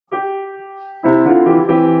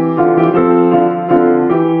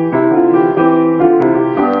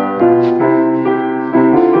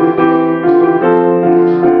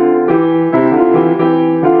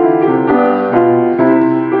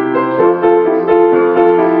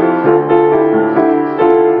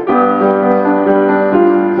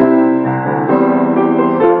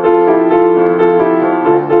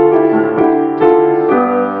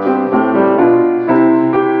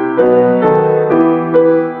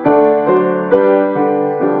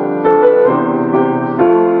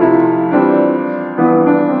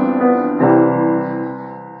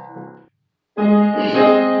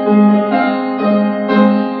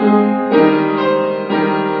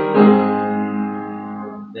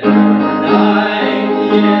There were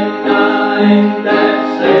 99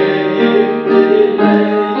 that safely lay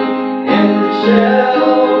in the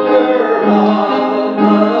shelter of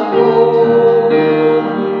the fold,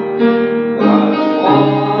 but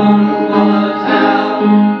one was out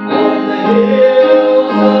on the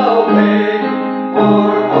hills away,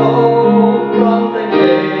 far off from the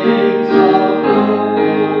gates of gold.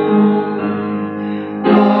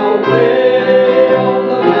 Away on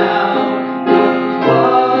the mountains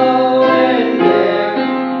wild and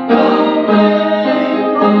bare, away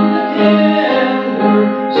from the tender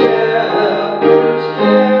shepherd's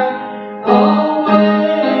care,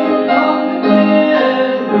 away from the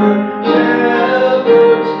tender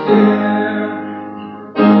shepherd's care.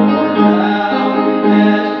 Thou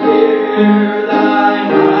hast here thy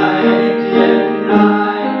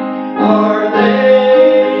 99, are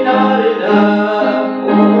they not enough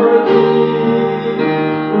for thee?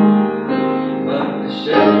 But the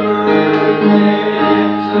shepherd made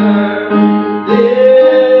answer,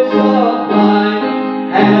 this of mine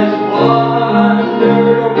has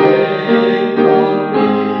wandered away from me.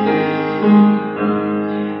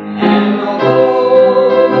 And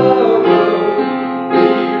although the road be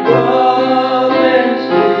rough and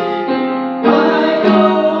steep, I go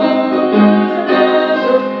to the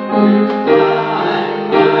desert to find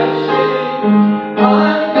my sheep. I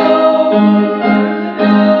go to the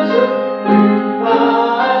desert to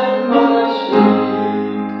find my sheep.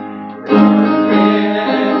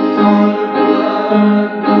 Rest on the blood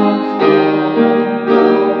was flowing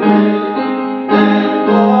away, that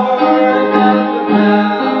bark at the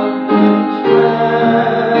mountain's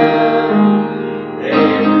ground. They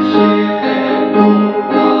were shed for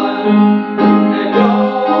one and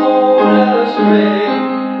gone astray,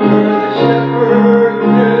 where the shepherd could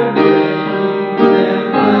bring them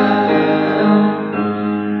back.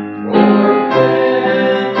 For friends are the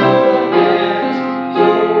hands so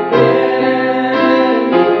thin and worn,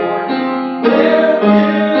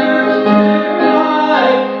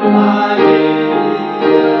 their ears tear like many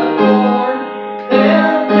a thorn, their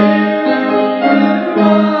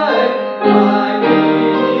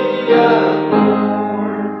ears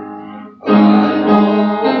tear like many a thorn. But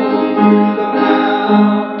all through the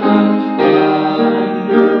mountains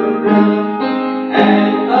wandering,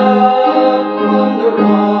 and up from the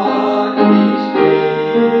rocky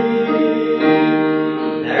steep,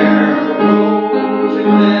 there arose a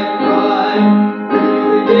glad cry through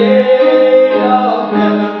the gate of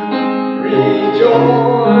heaven,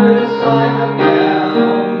 rejoice, I have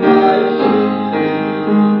found my sheep.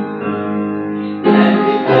 And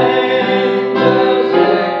the angels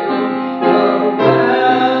echoed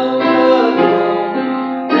around the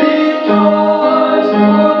throne, rejoice,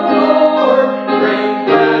 for the Lord brings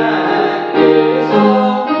back his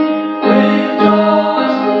own.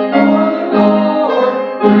 Rejoice, for the Lord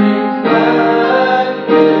brings back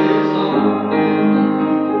his own.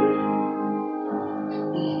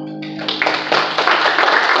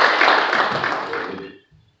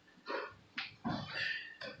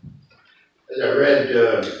 As I read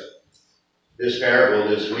this parable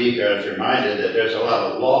this week, I was reminded that there's a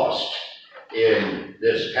lot of lost in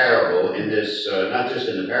this parable, in this, not just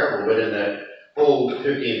in the parable, but in that whole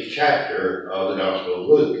 15th chapter of the Gospel of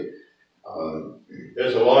Luke.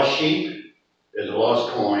 There's a lost sheep, there's a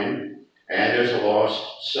lost coin, and there's a lost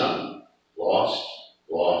son. Lost,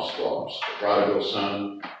 lost, lost. The prodigal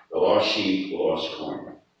son, the lost sheep, the lost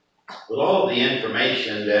coin. With all of the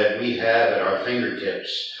information that we have at our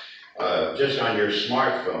fingertips, just on your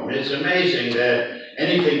smartphone, it's amazing that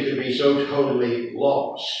anything could be so totally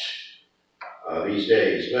lost these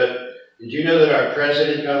days. But did you know that our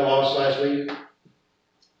president got lost last week?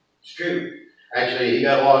 It's true. Actually, he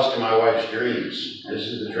got lost in my wife's dreams. This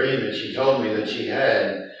is the dream that she told me that she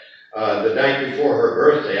had the night before her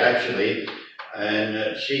birthday, actually. And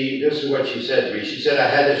this is what she said to me. She said, I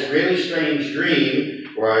had this really strange dream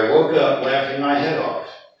where I woke up laughing my head off.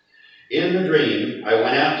 In the dream, I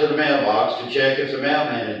went out to the mailbox to check if the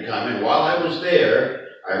mailman had come, and while I was there,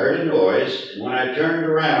 I heard a noise, and when I turned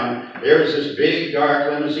around, there was this big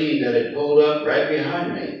dark limousine that had pulled up right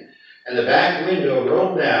behind me. And the back window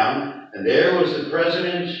rolled down, and there was the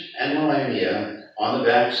president and Melania on the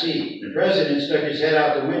back seat. The president stuck his head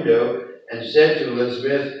out the window and said to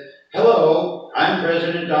Elizabeth, hello, I'm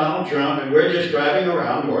President Donald Trump, and we're just driving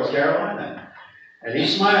around North Carolina. And he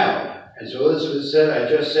smiled. And so Elizabeth said, I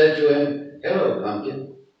just said to him, hello,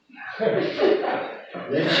 pumpkin.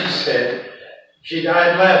 Then she said, she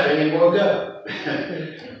died laughing and woke up.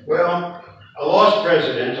 Well, a lost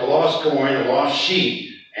president, a lost coin, a lost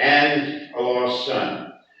sheep, and a lost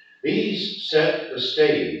son. These set the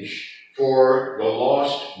stage for the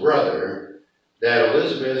lost brother that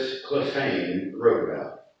Elizabeth Clephane wrote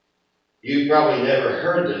about. You've probably never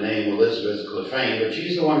heard the name Elizabeth Clephane, but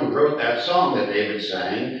she's the one who wrote that song that David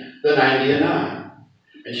sang, The 90 and 9.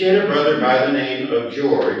 And she had a brother by the name of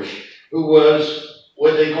George, who was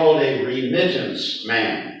what they called a remittance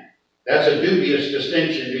man. That's a dubious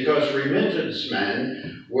distinction because remittance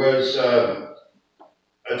man was a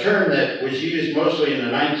term that was used mostly in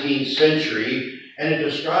the 19th century, and it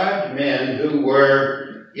described men who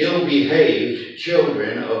were ill-behaved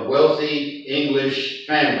children of wealthy English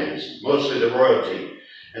families, mostly the royalty.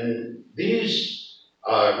 And these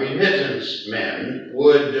remittance men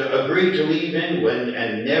would agree to leave England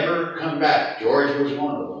and never come back. George was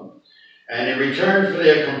one of them. And in return for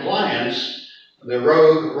their compliance, the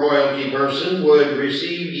rogue royalty person would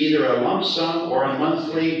receive either a lump sum or a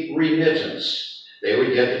monthly remittance. They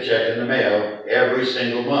would get the check in the mail every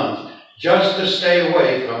single month, just to stay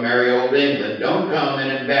away from merry old England. Don't come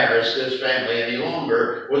and embarrass this family any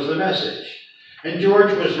longer, was the message. And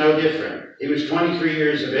George was no different. He was 23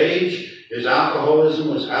 years of age. His alcoholism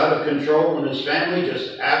was out of control, and his family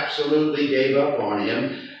just absolutely gave up on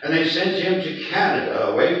him. And they sent him to Canada,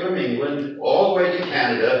 away from England, all the way to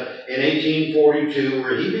Canada in 1842,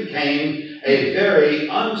 where he became a very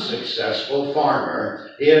unsuccessful farmer.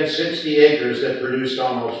 He had 60 acres that produced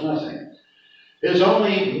almost nothing. His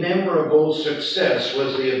only memorable success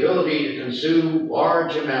was the ability to consume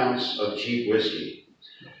large amounts of cheap whiskey.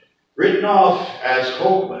 Written off as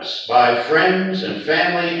hopeless by friends and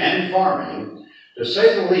family and farming, to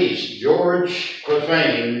say the least, George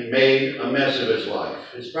Clephane made a mess of his life.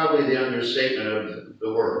 It's probably the understatement of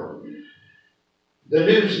the world. The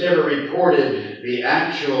news never reported the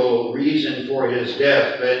actual reason for his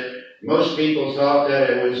death, but most people thought that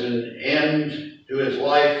it was an end to his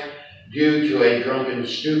life due to a drunken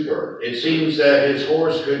stupor. It seems that his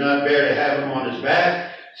horse could not bear to have him on his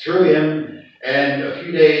back, threw him, and a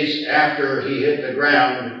few days after he hit the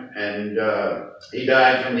ground, and he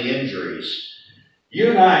died from the injuries.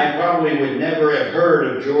 You and I probably would never have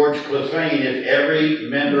heard of George Clephane if every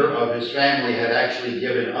member of his family had actually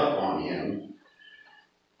given up on him.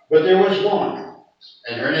 But there was one,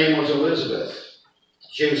 and her name was Elizabeth.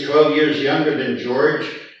 She was 12 years younger than George,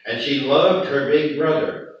 and she loved her big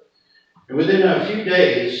brother. And within a few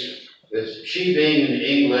days, with she being in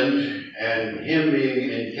England and him being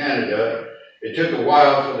in Canada, it took a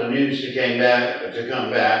while for the news to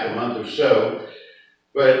come back, a month or so.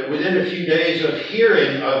 But within a few days of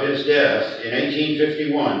hearing of his death in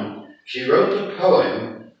 1851, she wrote the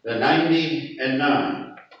poem, The 90 and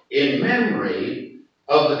 9, in memory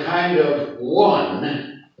of the kind of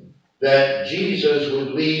one that Jesus would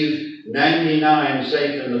leave 99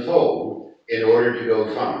 safe in the fold in order to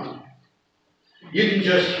go find. You can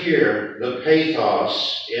just hear the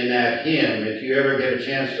pathos in that hymn. If you ever get a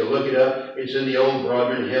chance to look it up, it's in the old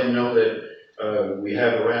Broadman hymnal that we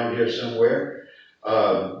have around here somewhere.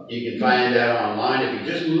 You can find that online. If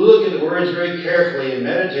you just look at the words very carefully and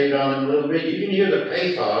meditate on them a little bit, you can hear the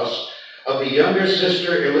pathos of the younger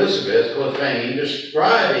sister Elizabeth Clephane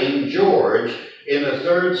describing George in the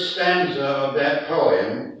third stanza of that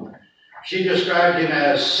poem. She described him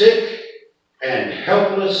as sick and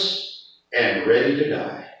helpless and ready to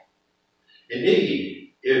die.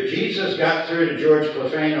 Indeed, if Jesus got through to George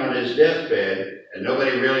Clephane on his deathbed, and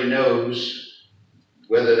nobody really knows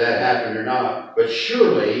whether that happened or not, but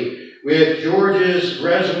surely with George's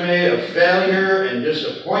resume of failure and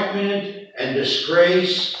disappointment and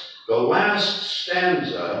disgrace, the last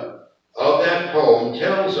stanza of that poem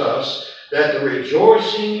tells us that the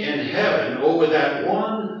rejoicing in heaven over that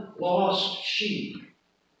one lost sheep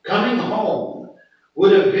coming home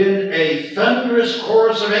would have been a thunderous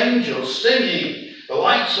chorus of angels singing, the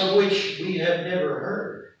likes of which we have never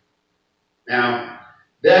heard. Now,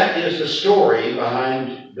 that is the story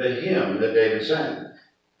behind the hymn that David sang.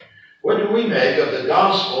 What do we make of the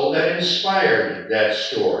gospel that inspired that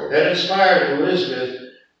story, that inspired Elizabeth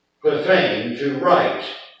Clephane to write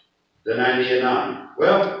the 90 and 9?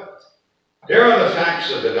 Well, there are the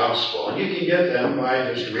facts of the gospel, and you can get them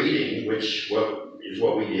by just reading, which is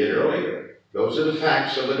what we did earlier. Those are the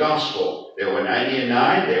facts of the gospel. There were 90 and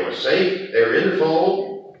 9. They were safe. They were in the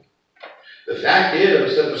fold. The fact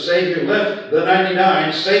is that the Savior left the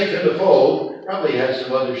 99 safe in the fold. Probably had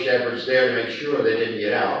some other shepherds there to make sure they didn't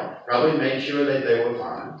get out. Probably made sure that they were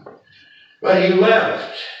fine. But he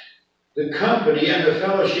left the company and the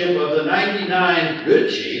fellowship of the 99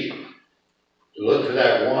 good sheep to look for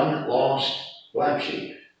that one lost black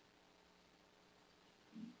sheep.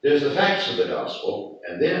 There's the facts of the gospel,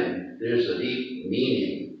 and then there's the deep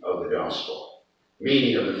meaning of the gospel,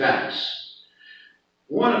 meaning of the facts.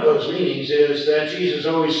 One of those meanings is that Jesus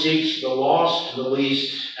always seeks the lost, the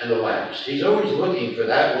least, and the last. He's always looking for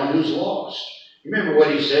that one who's lost. Remember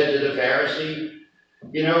what he said to the Pharisee?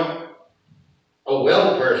 You know, a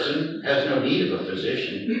well person has no need of a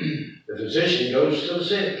physician. The physician goes to the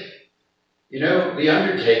sick. You know, the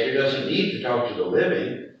undertaker doesn't need to talk to the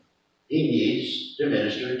living. He needs to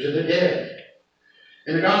minister to the dead.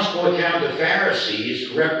 In the gospel account, the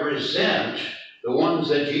Pharisees represent the ones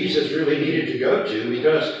that Jesus really needed to go to,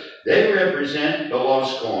 because they represent the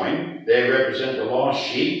lost coin, they represent the lost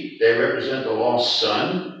sheep, they represent the lost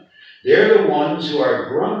son. They're the ones who are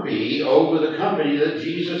grumpy over the company that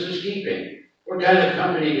Jesus is keeping. What kind of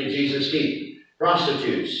company did Jesus keep?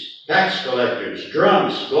 Prostitutes, tax collectors,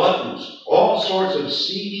 drunks, gluttons, all sorts of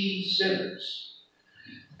seedy sinners.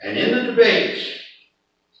 And in the debate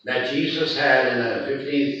that Jesus had in the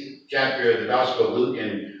 15th chapter of the Gospel of Luke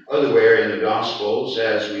and otherwhere in the Gospels,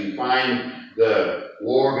 as we find the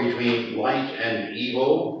war between light and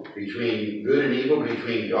evil, between good and evil,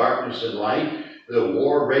 between darkness and light, the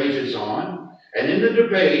war rages on. And in the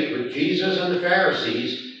debate with Jesus and the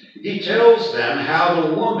Pharisees, he tells them how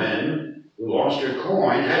the woman who lost her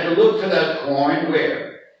coin had to look for that coin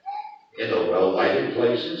where? In the well-lighted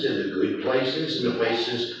places, in the good places, in the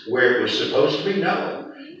places where it was supposed to be?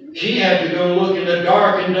 No. She had to go look in the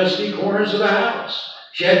dark and dusty corners of the house.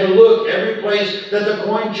 She had to look every place that the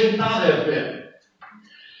coin should not have been.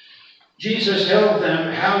 Jesus told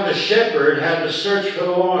them how the shepherd had to search for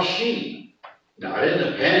the lost sheep. Not in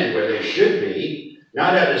the pen where they should be,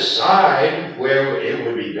 not at his side where it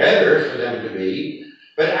would be better for them to be,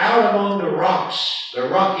 but out among the rocks, the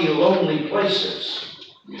rocky, lonely places.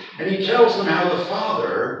 And he tells them how the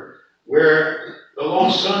Father, where the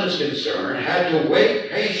lost son is concerned, had to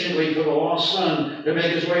wait patiently for the lost son to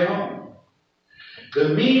make his way home. The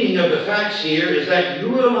meaning of the facts here is that you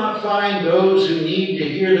will not find those who need to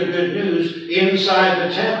hear the good news inside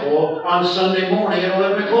the temple on Sunday morning at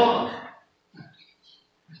 11 o'clock.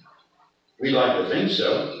 We like to think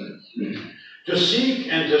so. To seek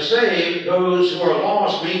and to save those who are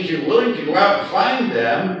lost means you're willing to go out and find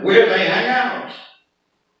them where they hang out.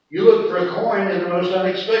 You look for a coin in the most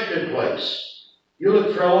unexpected place. You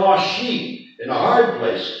look for a lost sheep in the hard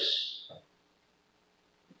places.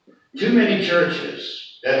 Too many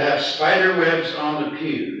churches that have spider webs on the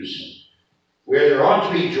pews, where there ought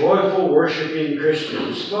to be joyful worshiping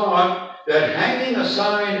Christians, thought that hanging a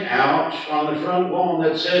sign out on the front lawn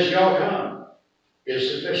that says, "Y'all come,"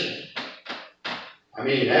 is sufficient. I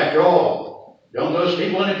mean, after all, don't those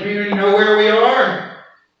people in the community know where we are?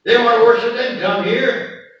 They want to worship, they can come here.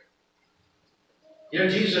 You know,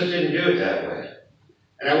 Jesus didn't do it that way.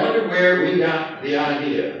 And I wonder where we got the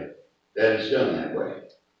idea that it's done that way.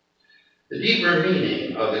 The deeper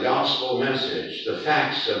meaning of the gospel message, the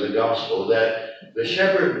facts of the gospel, that the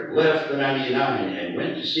shepherd left the 99 and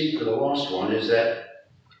went to seek for the lost one, is that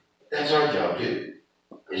that's our job too,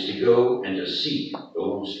 is to go and to seek the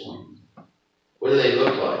lost one. What do they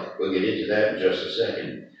look like? We'll get into that in just a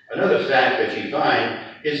second. Another fact that you find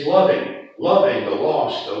is loving the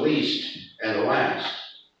lost, the least, and the last.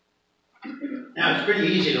 Now, it's pretty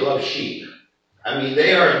easy to love sheep. I mean,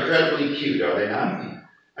 they are incredibly cute, are they not?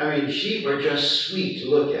 I mean, sheep are just sweet to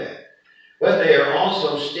look at. But they are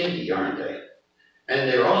also stinky, aren't they? And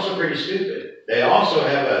they're also pretty stupid. They also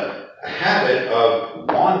have a habit of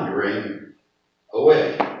wandering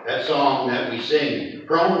away. That song that we sing,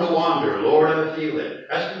 "Prone to wander, Lord, I feel it."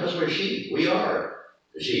 That's because we're sheep. We are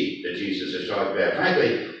the sheep that Jesus is talking about.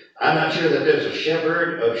 Frankly, I'm not sure that there's a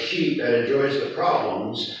shepherd of sheep that enjoys the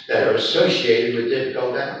problems that are associated with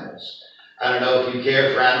difficult animals. I don't know if you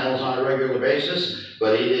care for animals on a regular basis,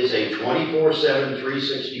 but it is a 24/7,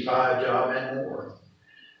 365 job and more.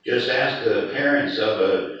 Just ask the parents of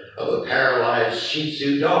a paralyzed Shih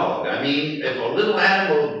Tzu dog. I mean, if a little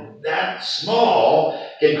animal that small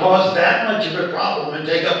can cause that much of a problem and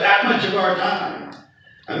take up that much of our time,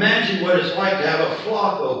 imagine what it's like to have a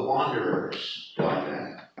flock of wanderers like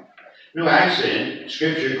that. No accident,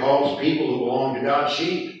 Scripture calls people who belong to God's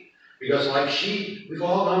sheep, because like sheep, we've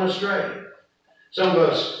all gone astray. Some of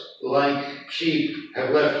us, like sheep, have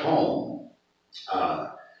left home,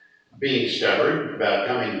 being stubborn about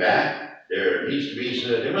coming back. There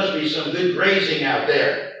must be some good grazing out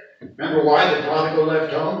there. Remember why the prodigal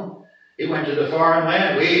left home? He went to the foreign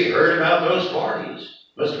land. We heard about those parties.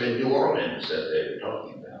 Must have been New Orleans that they were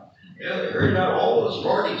talking about. Yeah, they heard about all those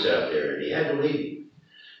parties out there, and he had to leave.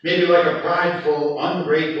 Maybe like a prideful,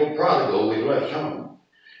 ungrateful prodigal, we left home.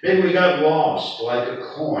 Maybe we got lost like a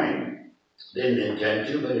coin. Didn't intend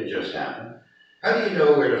to, but it just happened. How do you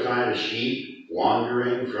know where to find a sheep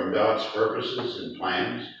wandering from God's purposes and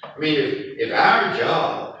plans? I mean, if our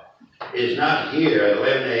job is not here at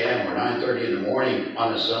 11 a.m. or 9:30 in the morning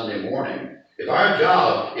on a Sunday morning, if our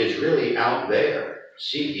job is really out there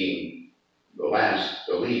seeking the last,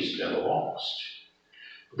 the least, and the lost,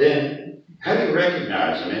 then how do you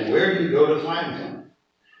recognize them and where do you go to find them?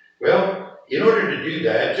 Well, in order to do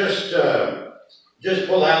that, just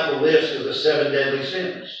pull out the list of the 7 deadly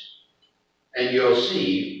sins and you'll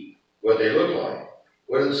see what they look like.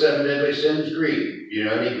 What are the 7 deadly sins? Greed. Do you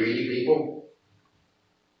know any greedy people?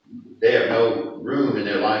 They have no room in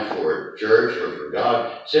their life for church or for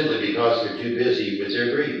God simply because they're too busy with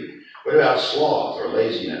their greed. What about sloth or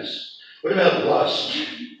laziness? What about lust?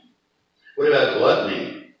 What about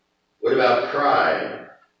gluttony? What about pride?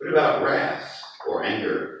 What about wrath or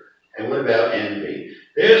anger? And what about envy?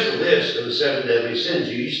 There's the list of the 7 deadly sins.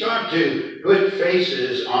 You start to put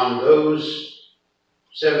faces on those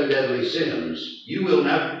 7 deadly sins, you will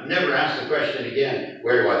never ask the question again,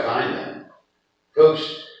 where do I find them?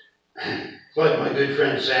 Folks, it's like my good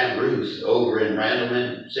friend Sam Ruth over in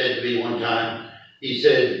Randleman said to me one time. He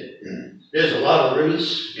said, there's a lot of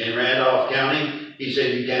Ruths in Randolph County. He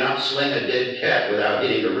said, you cannot sling a dead cat without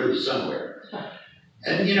hitting a Ruth somewhere.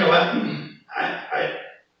 And you know what?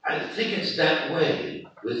 I think it's that way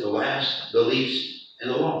with the last, the least, and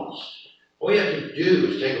the lost. All you have to do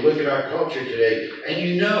is take a look at our culture today, and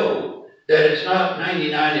you know that it's not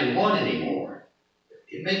 99 and 1 anymore.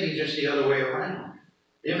 It may be just the other way around.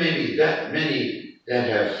 There may be that many that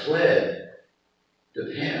have fled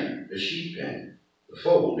the pen, the sheep pen, the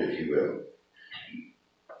fold, if you will.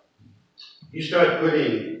 You start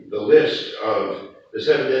putting the list of the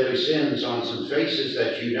 7 deadly sins on some faces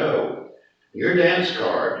that you know. Your dance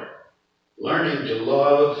card, learning to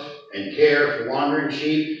love and care for wandering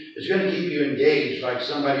sheep, is going to keep you engaged like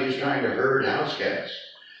somebody who's trying to herd house cats.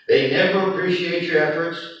 They never appreciate your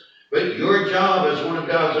efforts, but your job as one of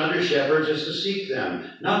God's under-shepherds is to seek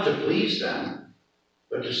them, not to please them,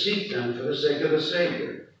 but to seek them for the sake of the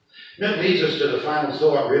Savior. And that leads us to the final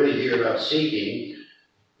thought really here about seeking.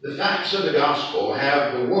 The facts of the gospel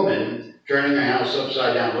have the woman turning her house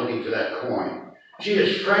upside down looking for that coin. She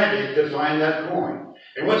is frantic to find that coin.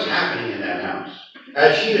 And what's happening in that house?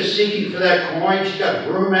 As she is seeking for that coin, she's got a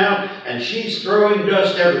broom out and she's throwing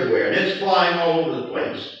dust everywhere and it's flying all over the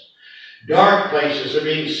place. Dark places are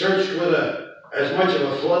being searched with as much of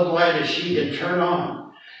a floodlight as she can turn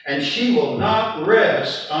on. And she will not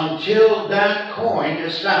rest until that coin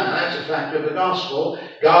is found. Now, that's a fact of the gospel.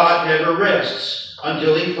 God never rests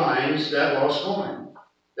until he finds that lost coin,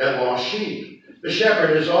 that lost sheep. The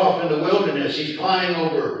shepherd is off in the wilderness. He's climbing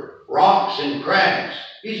over rocks and crags.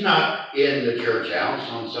 He's not in the church house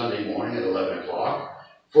on Sunday morning at 11 o'clock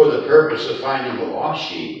for the purpose of finding the lost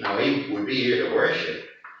sheep. Now, he would be here to worship,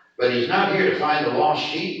 but he's not here to find the lost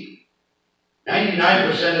sheep.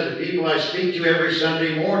 99% of the people I speak to every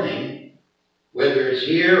Sunday morning, whether it's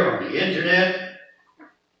here or on the internet,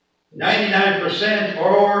 99%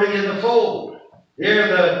 are already in the fold. They're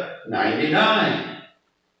the 99.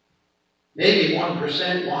 Maybe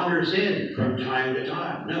 1% wanders in from time to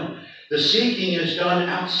time. No, the seeking is done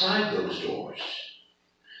outside those doors.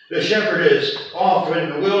 The shepherd is off in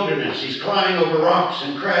the wilderness. He's climbing over rocks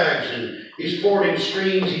and crags, and he's fording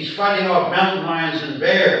streams. He's fighting off mountain lions and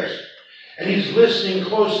bears. And he's listening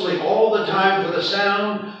closely all the time for the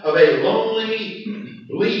sound of a lonely,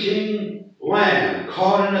 bleating lamb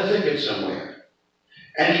caught in a thicket somewhere.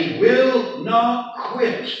 And he will not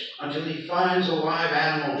quit until he finds a live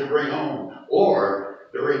animal to bring home, or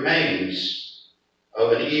the remains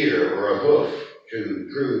of an ear or a hoof to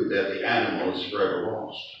prove that the animal is forever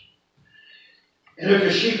lost. And if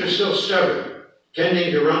a sheep is still stubborn,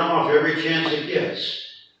 tending to run off every chance it gets,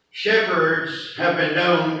 shepherds have been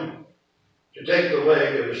known to take the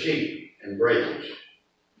leg of a sheep and break it.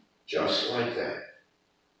 Just like that.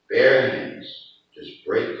 Bare hands just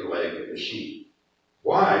break the leg of a sheep.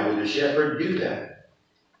 Why would a shepherd do that?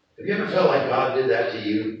 Have you ever felt like God did that to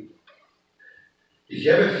you? Did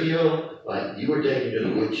you ever feel like you were taken to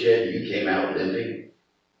the woodshed and you came out limping?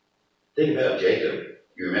 Think about Jacob.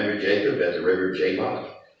 You remember Jacob at the river Jabbok?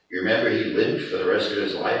 You remember he limped for the rest of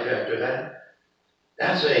his life after that?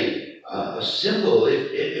 That's a symbol.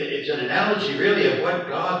 It's an analogy really of what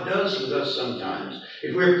God does with us sometimes.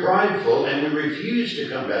 If we're prideful and we refuse to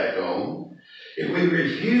come back home, if we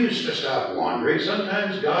refuse to stop wandering,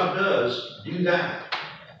 sometimes God does do that.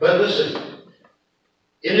 But listen,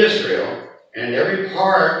 in Israel and every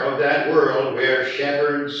part of that world where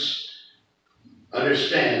shepherds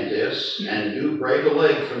understand this and do break a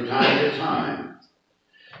leg from time to time,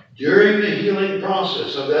 During the healing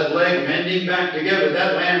process of that leg mending back together,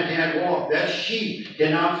 that lamb can't walk. That sheep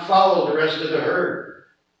cannot follow the rest of the herd.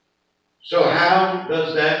 So how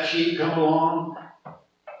does that sheep come along?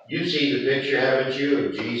 You see the picture, haven't you,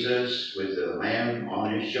 of Jesus with the lamb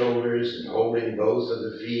on his shoulders and holding both of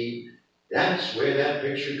the feet? That's where that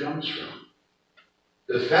picture comes from.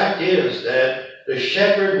 The fact is that the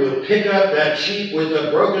shepherd will pick up that sheep with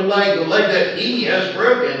a broken leg, the leg that he has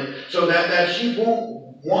broken, so that that sheep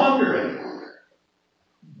won't wander any longer.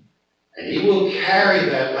 And he will carry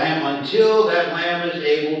that lamb until that lamb is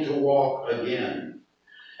able to walk again.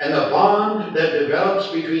 And the bond that develops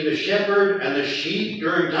between the shepherd and the sheep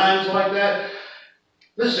during times like that,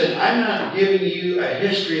 listen, I'm not giving you a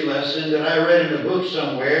history lesson that I read in a book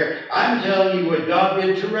somewhere. I'm telling you what God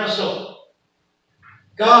did to wrestle.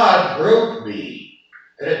 God broke me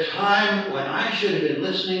at a time when I should have been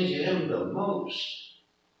listening to him the most.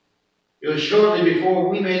 It was shortly before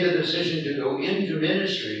we made the decision to go into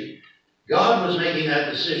ministry. God was making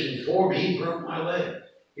that decision for me. He broke my leg.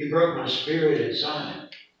 He broke my spirit inside.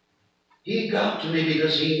 He got to me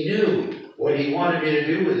because he knew what he wanted me to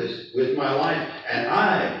do with my life. And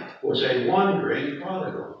I was a wandering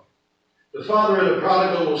prodigal. The father of the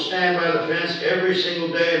prodigal will stand by the fence every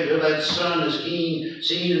single day until that son is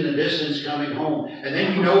seen in the distance coming home. And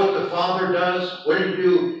then you know what the father does? What did he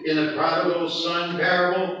do in the prodigal son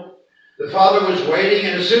parable? The father was waiting,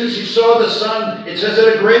 and as soon as he saw the son, it says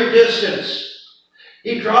at a great distance,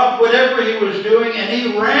 he dropped whatever he was doing and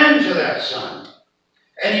he ran to that son.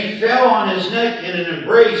 And he fell on his neck in an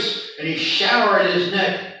embrace, and he showered his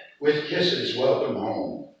neck with kisses. Welcome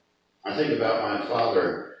home. I think about my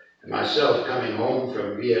father and myself coming home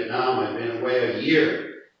from Vietnam. I'd been away a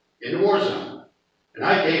year in the war zone. And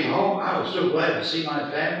I came home. I was so glad to see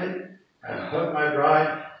my family. I hugged my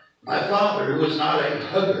bride. My father, who was not a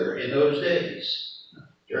hugger in those days,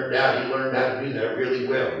 turned out he learned how to do that really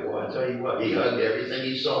well. Well, I tell you what, he hugged everything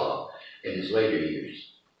he saw in his later years.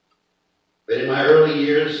 But in my early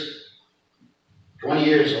years, 20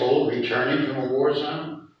 years old, returning from a war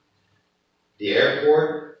zone, the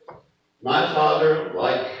airport, my father,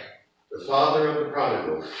 like the father of the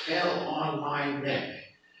prodigal, fell on my neck.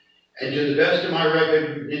 And to the best of my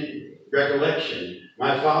recollection,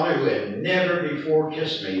 my father, who had never before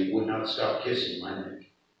kissed me, would not stop kissing my neck.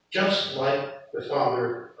 Just like the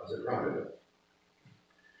father of the prodigal.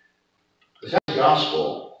 The facts of the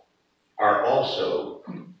gospel are also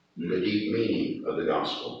the deep meaning of the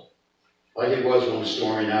gospel. Like it was one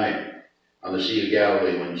stormy night on the Sea of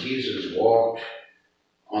Galilee when Jesus walked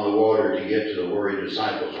on the water to get to the worried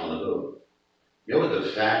disciples on the boat. You know what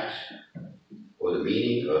the fact or the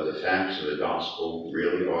meaning of the facts of the gospel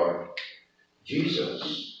really are?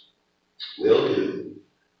 Jesus will do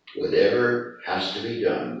whatever has to be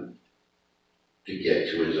done to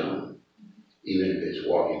get to his own. Even if it's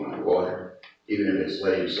walking on water, even if it's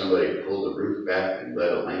letting somebody pull the roof back and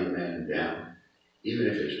let a lame man down, even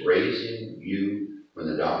if it's raising you when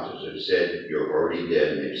the doctors have said you're already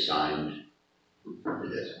dead and they've signed the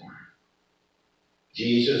death warrant.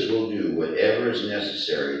 Jesus will do whatever is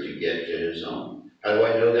necessary to get to his own. How do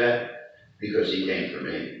I know that? Because he came for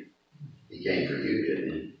me. He came for you,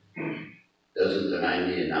 didn't he? Doesn't the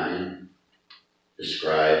 90 and 9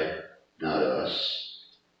 describe not us,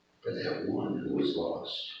 but that one who was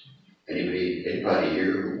lost? Anybody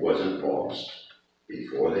here who wasn't lost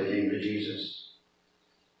before they came to Jesus?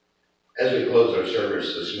 As we close our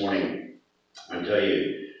service this morning, I'll tell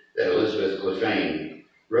you that Elizabeth Clephane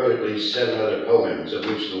wrote at least 7 other poems of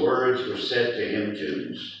which the words were set to hymn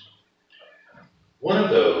tunes. One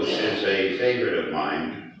of those is a favorite of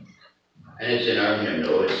mine, and it's in our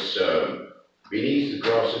hymnal. It's Beneath the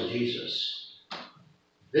Cross of Jesus.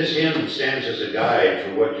 This hymn stands as a guide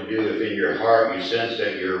for what to do if in your heart you sense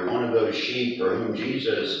that you're one of those sheep for whom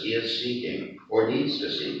Jesus is seeking or needs to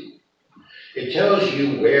seek. It tells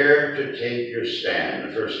you where to take your stand.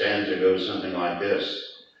 The first stanza goes something like this.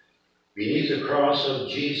 Beneath the cross of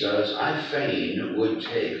Jesus, I fain would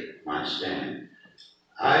take my stand.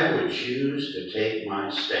 I would choose to take my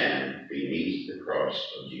stand beneath the cross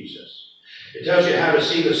of Jesus. It tells you how to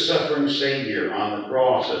see the suffering Savior on the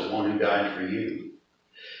cross as one who died for you.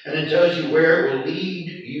 And it tells you where it will lead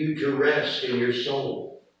you to rest in your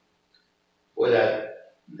soul. Boy,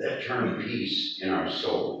 that term peace in our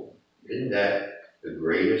soul, isn't that the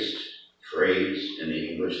greatest phrase in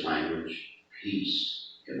the English language?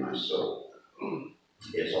 Peace in my soul.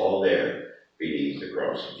 It's all there beneath the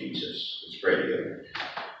cross of Jesus. Let's pray together.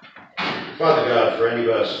 Father God, for any of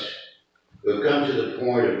us who have come to the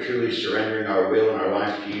point of truly surrendering our will and our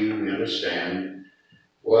life to you, we understand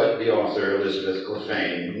what the author Elizabeth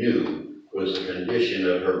Clephane knew was the condition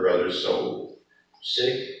of her brother's soul,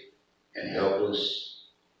 sick and helpless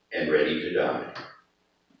and ready to die.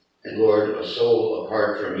 And Lord, a soul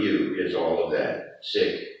apart from you is all of that,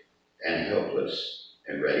 sick and helpless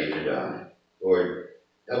and ready to die. Lord,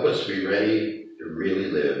 help us be ready to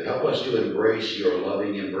really live. Help us to embrace your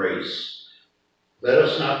loving embrace. Let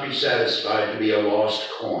us not be satisfied to be a lost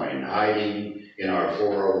coin hiding in our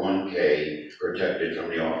 401k protected from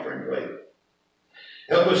the offering plate.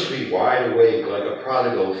 Help us to be wide awake like a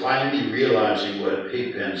prodigal, finally realizing what a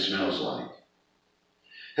pig pen smells like.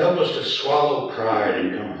 Help us to swallow pride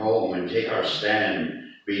and come home and take our stand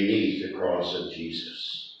beneath the cross of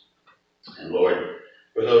Jesus. And Lord,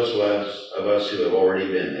 for those of us who have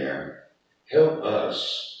already been there, help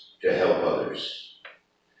us to help others.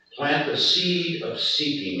 Plant the seed of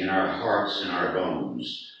seeking in our hearts and our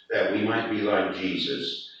bones, that we might be like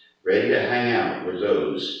Jesus, ready to hang out with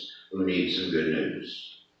those who need some good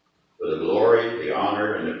news. For the glory, the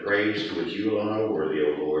honor, and the praise to which you alone are worthy,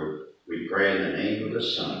 O Lord, we pray in the name of the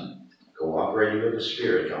Son, cooperating with the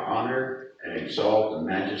Spirit to honor and exalt the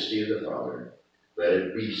majesty of the Father. Let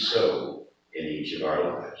it be so in each of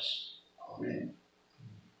our lives. Amen.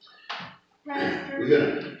 Pastor,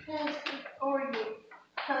 before you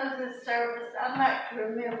close this service, I'd like to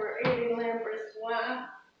remember Eddie Lambert's wife.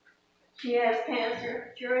 She has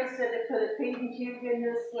cancer. Joy said they put a feeding tube in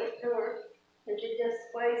this week to her, and she just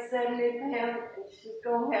weighs 70 pounds, and she's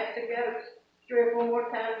going to have to go 3 or 4 more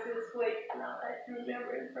times this week, and I'd like to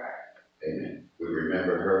remember in prayer. Amen. We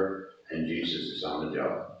remember her, and Jesus is on the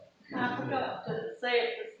job. I forgot to say it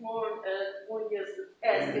this morning when you was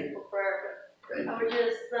asking for prayer, but I was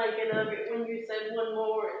just thinking of it when you said one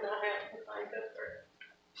more, and I have to think of her.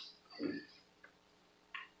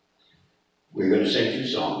 We're going to sing 2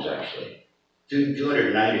 songs, actually.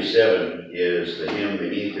 297 is the hymn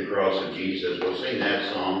Beneath the Cross of Jesus. We'll sing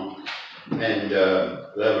that song, and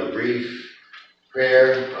we'll have a brief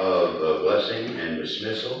prayer of blessing and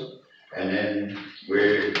dismissal, and then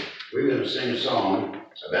we're going to sing a song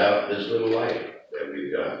about this little light that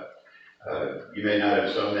we've got. You may not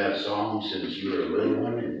have sung that song since you were a little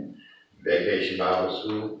one in Vacation Bible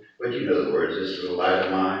School, but you know the words. This little light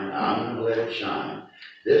of mine, I'm going to let it shine.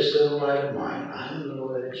 This little light of mine, I'm going to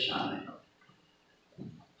let it shine.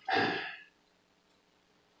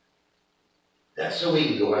 That's so we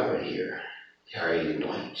can go out of here carrying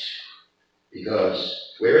light.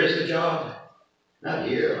 Because where is the job? Not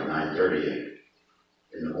here on 9:30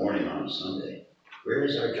 in the morning on Sunday. Where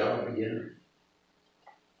is our job begin?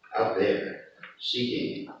 Out there,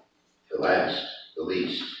 seeking the last, the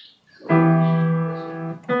least,